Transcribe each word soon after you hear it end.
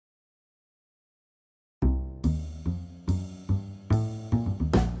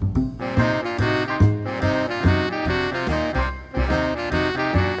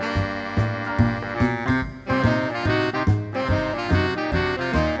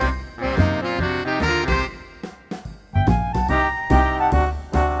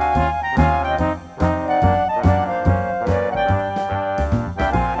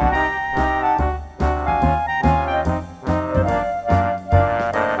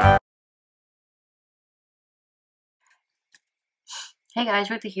Hey guys,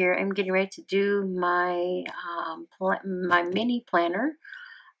 Ruthie here. I'm getting ready to do my my mini planner,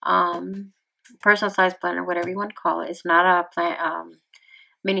 um, personal size planner, whatever you want to call it. It's not a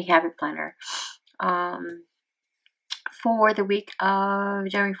mini habit planner. Um, for the week of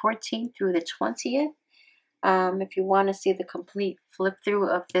January 14th through the 20th. If you want to see the complete flip through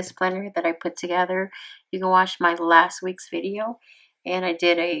of this planner that I put together, you can watch my last week's video, and I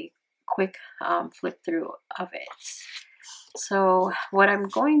did a quick flip through of it. So what I'm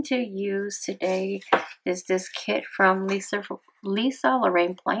going to use today is this kit from Lisa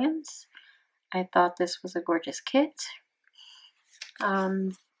Lorraine Plans. I thought this was a gorgeous kit.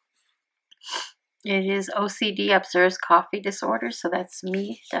 Um, it is OCD observes coffee disorder, so that's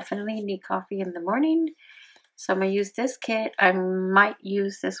me. Definitely need coffee in the morning. So I'm going to use this kit. I might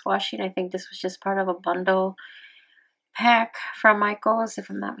use this washing. I think this was just part of a bundle pack from Michaels, if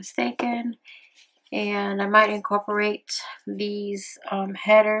I'm not mistaken. And I might incorporate these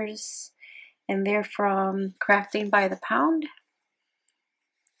headers, and they're from Crafting by the Pound.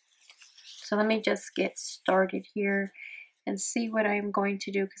 So let me just get started here and see what I'm going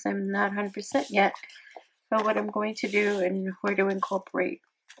to do, because I'm not 100% yet, but what I'm going to do and where to incorporate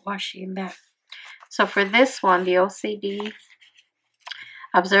washing that. So for this one, the OCD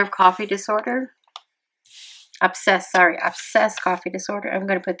Observe Coffee Disorder, Obsessed Coffee Disorder, I'm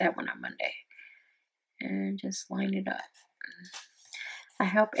going to put that one on Monday and just line it up. I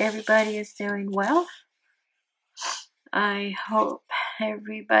hope everybody is doing well. I hope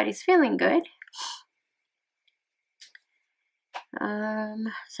everybody's feeling good.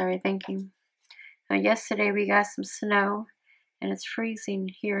 Sorry, thinking. Yesterday we got some snow, and it's freezing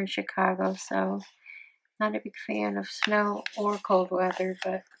here in Chicago, so not a big fan of snow or cold weather,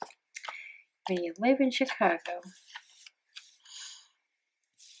 but when you live in Chicago,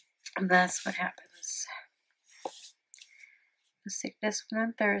 that's what happens. Let's stick this one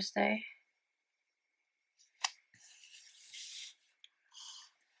on Thursday.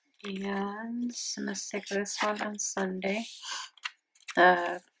 And I'm gonna stick this one on Sunday.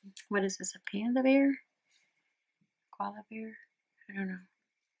 What is this, a panda bear? Koala bear? I don't know.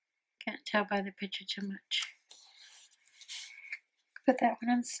 Can't tell by the picture too much. Put that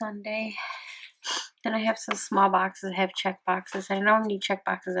one on Sunday. Then I have some small boxes. I have check boxes. I don't need check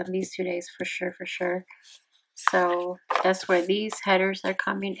boxes on these 2 days for sure. So that's where these headers are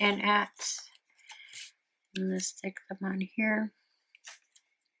coming in at. I'm going to stick them on here.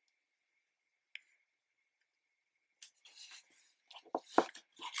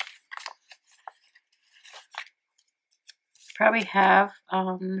 Probably have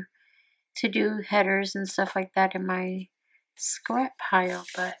to-do headers and stuff like that in my scrap pile,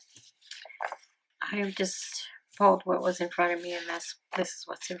 but I just pulled what was in front of me, and this is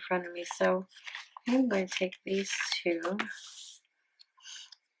what's in front of me. So I'm going to take these two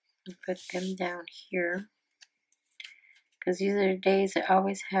and put them down here, because these are the days I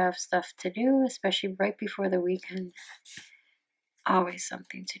always have stuff to do, especially right before the weekend. Always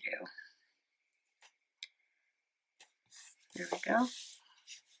something to do. There we go.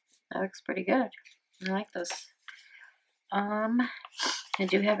 That looks pretty good. I like those. I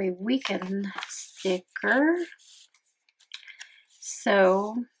do have a weekend sticker.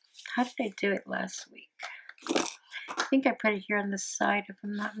 So, how did I do it last week? I think I put it here on the side, if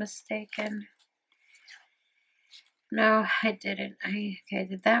I'm not mistaken. No, I didn't. Okay,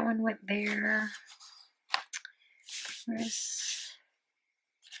 did that one went there.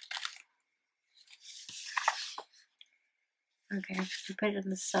 Okay, I put it on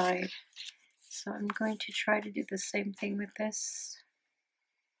the side. So I'm going to try to do the same thing with this.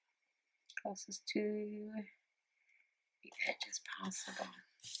 Closest to the edge as possible.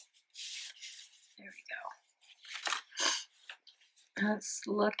 There we go. That's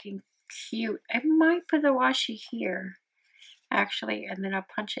looking cute. I might put the washi here, actually, and then I'll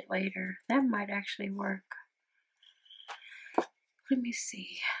punch it later. That might actually work. Let me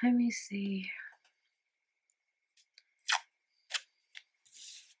see.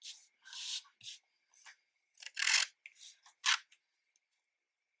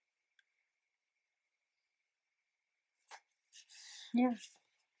 Yeah,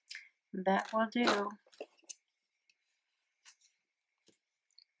 that will do. There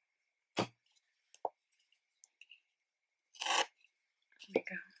we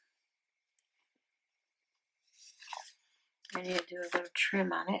go. I need to do a little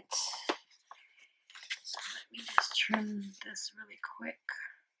trim on it. So let me just trim this really quick.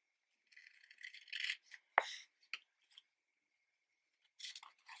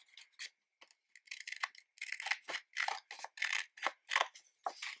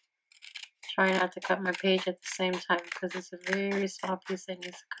 try not to cut my page at the same time because it's a very small piece that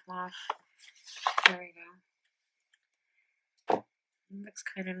needs to come off. There we go. It looks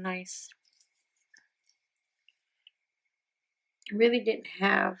kind of nice. I really didn't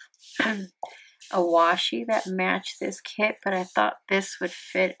have a washi that matched this kit, but I thought this would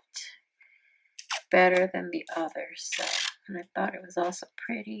fit better than the others. So, and I thought it was also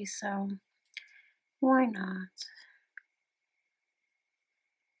pretty, so why not?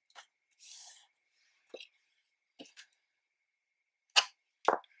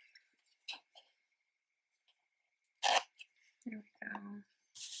 There we go.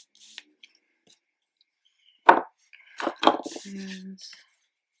 And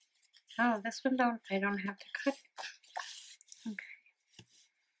oh, this one I don't have to cut it. Okay.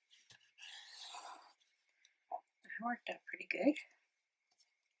 That worked out pretty good.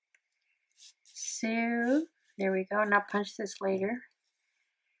 So there we go. Now punch this later.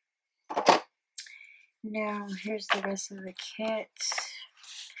 Now here's the rest of the kit.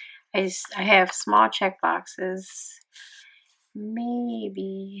 I have small check boxes.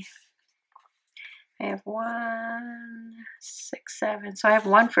 Maybe I have 1, 6, 7. So I have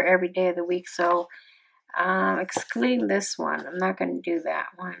one for every day of the week. So excluding this one, I'm not going to do that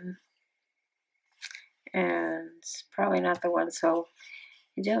one. And probably not the one. So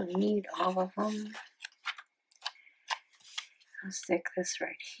I don't need all of them. I'll stick this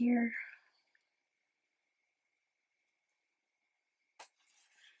right here.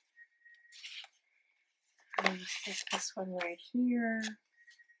 I'll stick this one right here.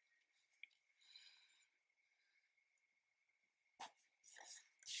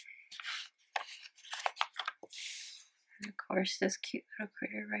 And of course, this cute little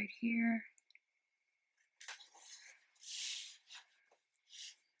critter right here.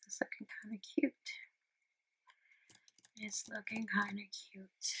 It's looking kind of cute. It's looking kind of cute.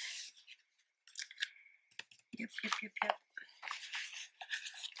 Yep.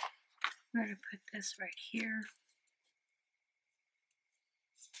 I'm going to put this right here.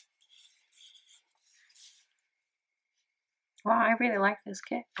 Wow, I really like this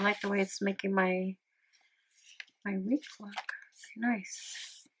kit. I like the way it's making my wreath look. Very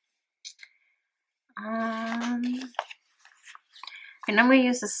nice. And I'm going to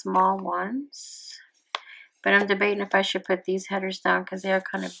use the small ones. But I'm debating if I should put these headers down because they are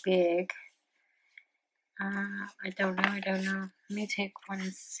kind of big. I don't know. Let me take one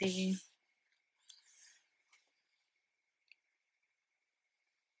and see.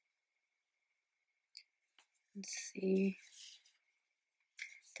 Let's see.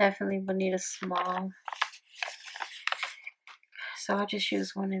 Definitely will need a small. So I'll just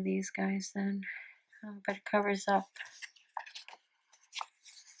use one of these guys then. But it covers up.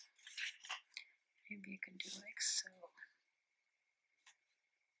 Maybe you can do like so.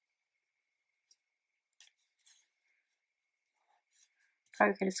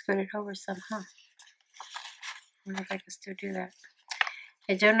 Probably could have scooted over some, huh? I wonder if I can still do that.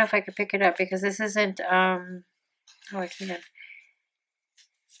 I don't know if I could pick it up because this isn't, oh, I can't.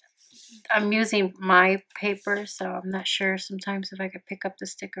 I'm using my paper, so I'm not sure sometimes if I could pick up the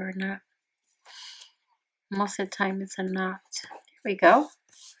sticker or not. Most of the time it's a knot. There we go.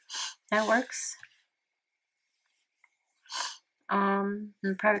 That works. I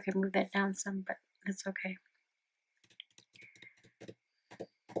probably could move that down some, but it's okay.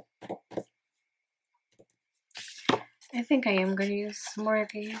 I think I am going to use some more of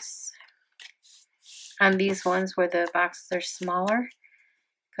these. On these ones where the boxes are smaller,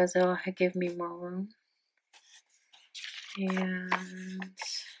 because it'll give me more room. And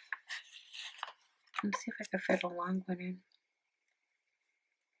let's see if I can fit a long one in.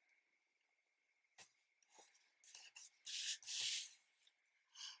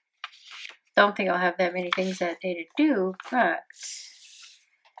 Don't think I'll have that many things that day to do, but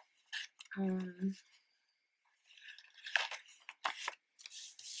I'm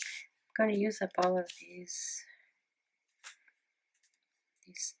going to use up all of these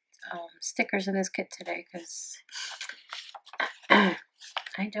stickers in this kit today because I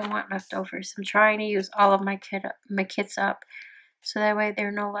don't want leftovers. I'm trying to use all of my kits up so that way there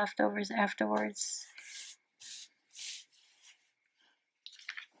are no leftovers afterwards.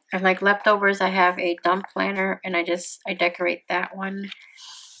 And like leftovers, I have a dump planner and I decorate that one.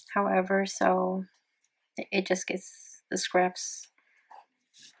 However, so it just gets the scraps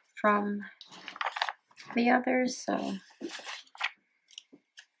from the others, so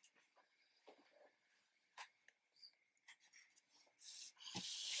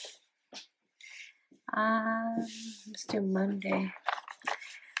let's do Monday.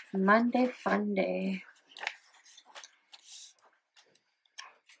 Monday fun day.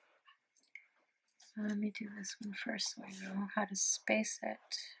 Let me do this one first so I know how to space it.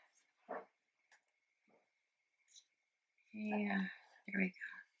 Yeah, there we go.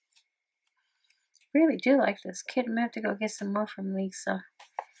 Really do like this kit. I'm gonna have to go get some more from Lisa.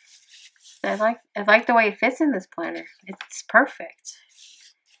 I like the way it fits in this planner. It's perfect.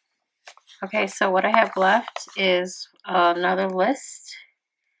 Okay, so what I have left is another list,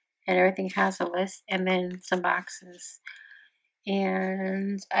 and everything has a list, and then some boxes.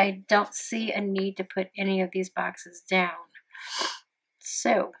 And I don't see a need to put any of these boxes down.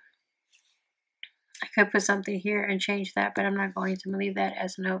 So I could put something here and change that, but I'm not going to leave that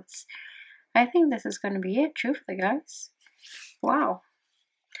as notes. I think this is going to be it, truthfully, guys. Wow.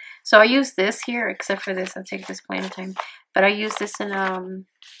 So I use this here, except for this. I'll take this planner time. But I use this in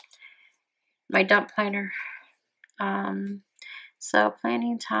my dump planner. So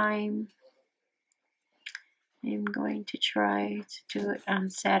planning time. I'm going to try to do it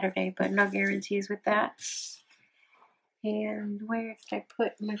on Saturday, but no guarantees with that. And where did I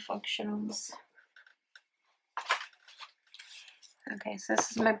put my functionals? Okay, so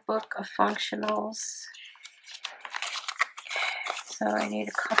this is my book of functionals. So I need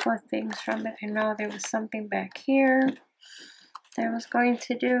a couple of things from it. I know there was something back here that I was going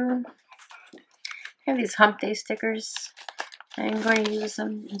to do. I have these hump day stickers. I'm going to use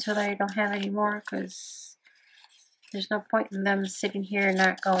them until I don't have any more, because there's no point in them sitting here and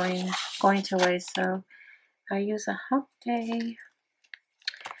not going to waste. So I use a hump day.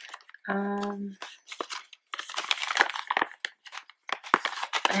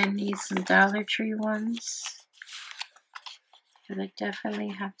 I need some Dollar Tree ones, because I definitely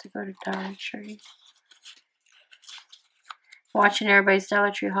have to go to Dollar Tree. Watching everybody's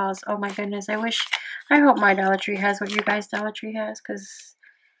Dollar Tree hauls. Oh my goodness, I hope my Dollar Tree has what you guys' Dollar Tree has, because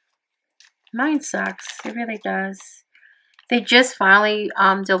mine sucks. It really does. They just finally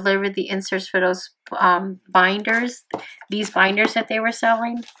delivered the inserts for those binders. These binders that they were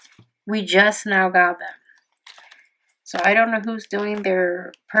selling. We just now got them. So I don't know who's doing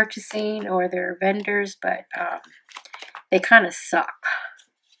their purchasing or their vendors, but they kind of suck.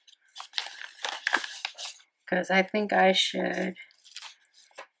 Because I think I should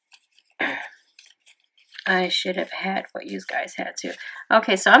have had what you guys had too.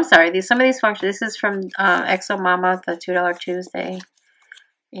 Okay, so I'm sorry. Some of these functions. This is from Exo Mama, the $2 Tuesday,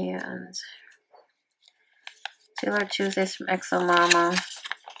 and $2 Tuesdays from Exo Mama.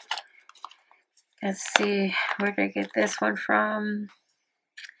 Let's see, where did I get this one from?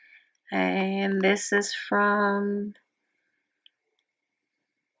 And this is from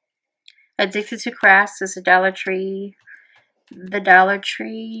Addicted to Crafts. This is a Dollar Tree. The Dollar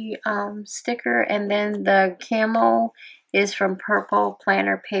Tree sticker. And then the camo is from Purple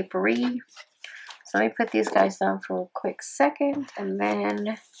Planner Papery. So let me put these guys down for a quick second. And then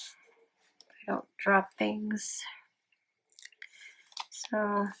I don't drop things.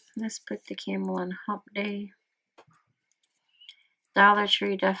 So let's put the camo on Hump Day. Dollar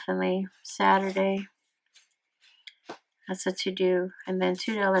Tree, definitely Saturday. That's a to-do. And then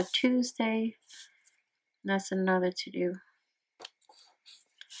 $2 Tuesday. That's another to-do.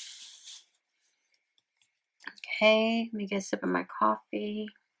 Okay, let me get a sip of my coffee.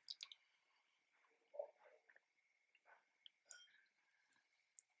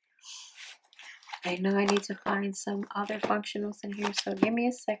 I know I need to find some other functionals in here, so give me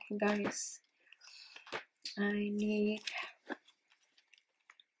a second, guys. I need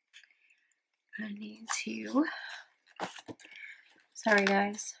to... Sorry,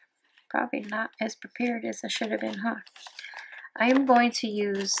 guys. Probably not as prepared as I should have been, huh? I am going to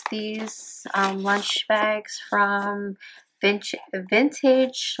use these lunch bags from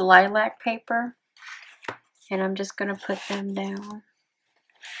Vintage Lilac Paper. And I'm just going to put them down.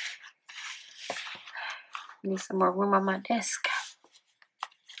 Need some more room on my desk.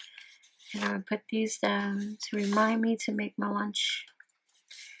 And I'm going to put these down to remind me to make my lunch.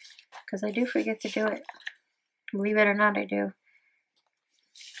 Because I do forget to do it. Believe it or not, I do.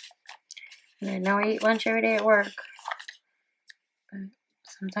 And I know I eat lunch every day at work. But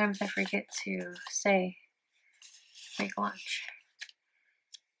sometimes I forget to say, make lunch.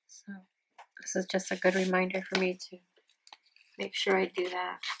 So this is just a good reminder for me to make sure I do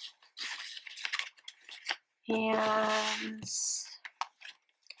that. And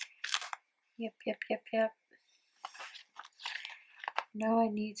yep. Now I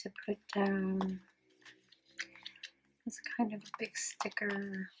need to put down this kind of a big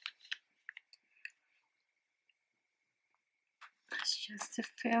sticker. It's just a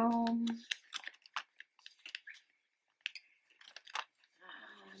film.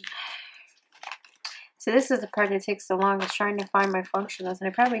 So this is the part that takes the longest, trying to find my functionals, and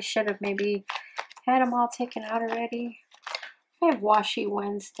I probably should have maybe had them all taken out already. I have Washi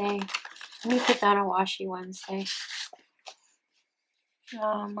Wednesday. Let me put down a Washi Wednesday.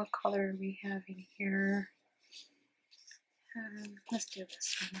 What color do we have in here? Let's do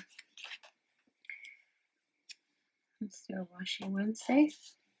this one. Let's do a Washi Wednesday.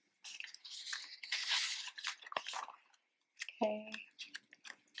 Okay.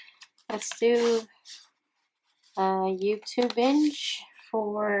 Let's do a YouTube binge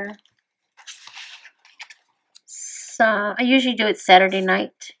for some. I usually do it Saturday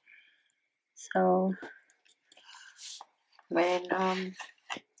night. So when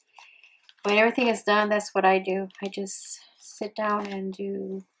everything is done, that's what I do. I just sit down and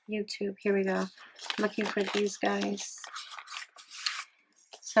do YouTube. Here we go. I'm looking for these guys.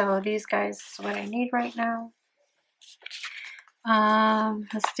 So these guys is what I need right now.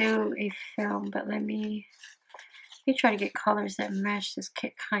 Let's do a film, but let me try to get colors that match this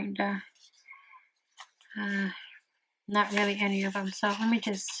kit, kinda. Not really any of them. So let me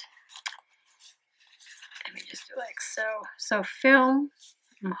just do like so. So film,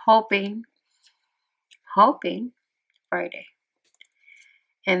 I'm hoping Friday,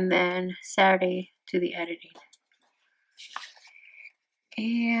 and then Saturday do the editing,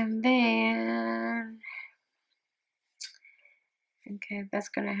 and then okay, that's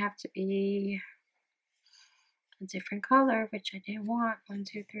gonna have to be a different color, which I didn't want. 1,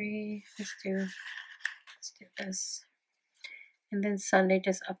 2, 3. Let's do this, and then Sunday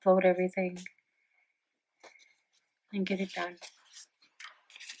just upload everything and get it done.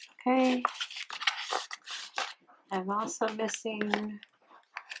 Okay. I'm also missing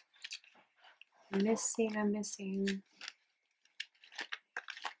this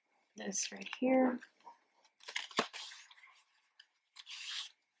right here.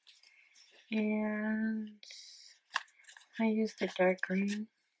 And I use the dark green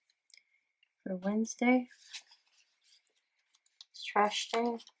for Wednesday. It's trash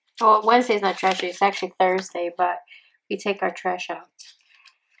day. Well, Wednesday's not trash day, it's actually Thursday, but we take our trash out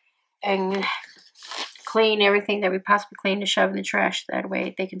and clean everything that we possibly clean to shove in the trash. That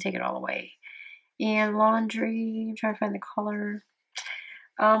way they can take it all away. And laundry, I'm trying to find the color.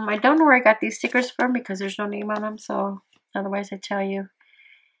 I don't know where I got these stickers from because there's no name on them, so otherwise I'd tell you.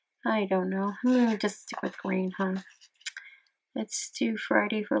 I don't know. Just stick with green, huh? Let's do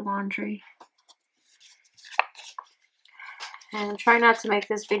Friday for laundry. And try not to make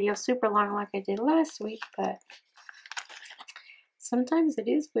this video super long like I did last week, but sometimes it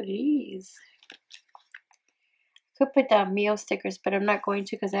is what it is. Could put down meal stickers, but I'm not going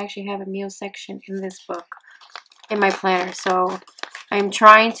to because I actually have a meal section in this book, in my planner. So I'm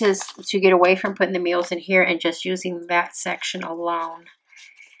trying to get away from putting the meals in here and just using that section alone.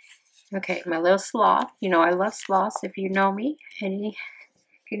 Okay, my little sloth. You know I love sloths. If you know me, if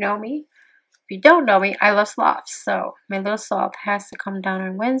you know me. If you don't know me, I love sloths. So my little sloth has to come down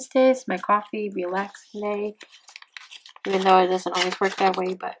on Wednesdays. My coffee, relaxing day. Even though it doesn't always work that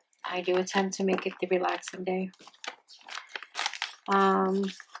way, but I do attempt to make it the relaxing day.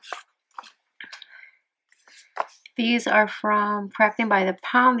 These are from Crafting by the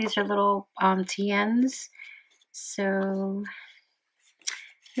Pound. These are little TNs. So I'm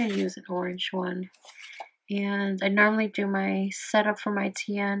going to use an orange one. And I normally do my setup for my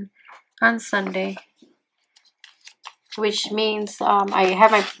TN on Sunday, which means I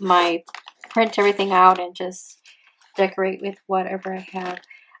have my print everything out and just decorate with whatever I have.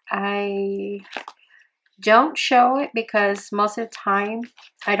 I don't show it because most of the time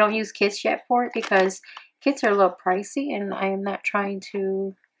I don't use kits yet for it because kits are a little pricey and I am not trying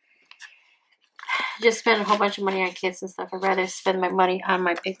to just spend a whole bunch of money on kits and stuff. I'd rather spend my money on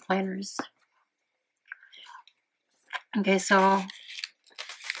my big planners. Okay, so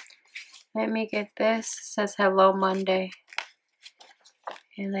let me get this. It says Hello Monday.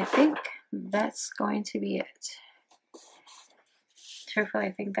 And I think that's going to be it. Truthfully,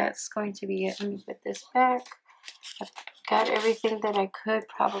 I think that's going to be it. Let me put this back. I've got everything that I could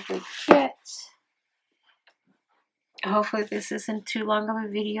probably get. Hopefully this isn't too long of a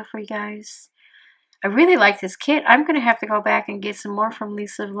video for you guys. I really like this kit. I'm going to have to go back and get some more from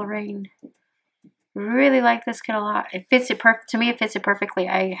Lisa Lorraine. Really like this kit a lot. It fits it perfect. To me, it fits it perfectly.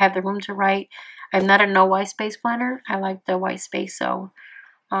 I have the room to write. I'm not a no white space planner. I like the white space, so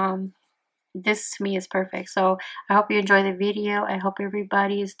this to me is perfect. So I hope you enjoy the video. I hope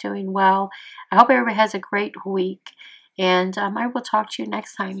everybody is doing well. I hope everybody has a great week. And I will talk to you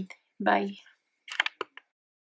next time. Bye.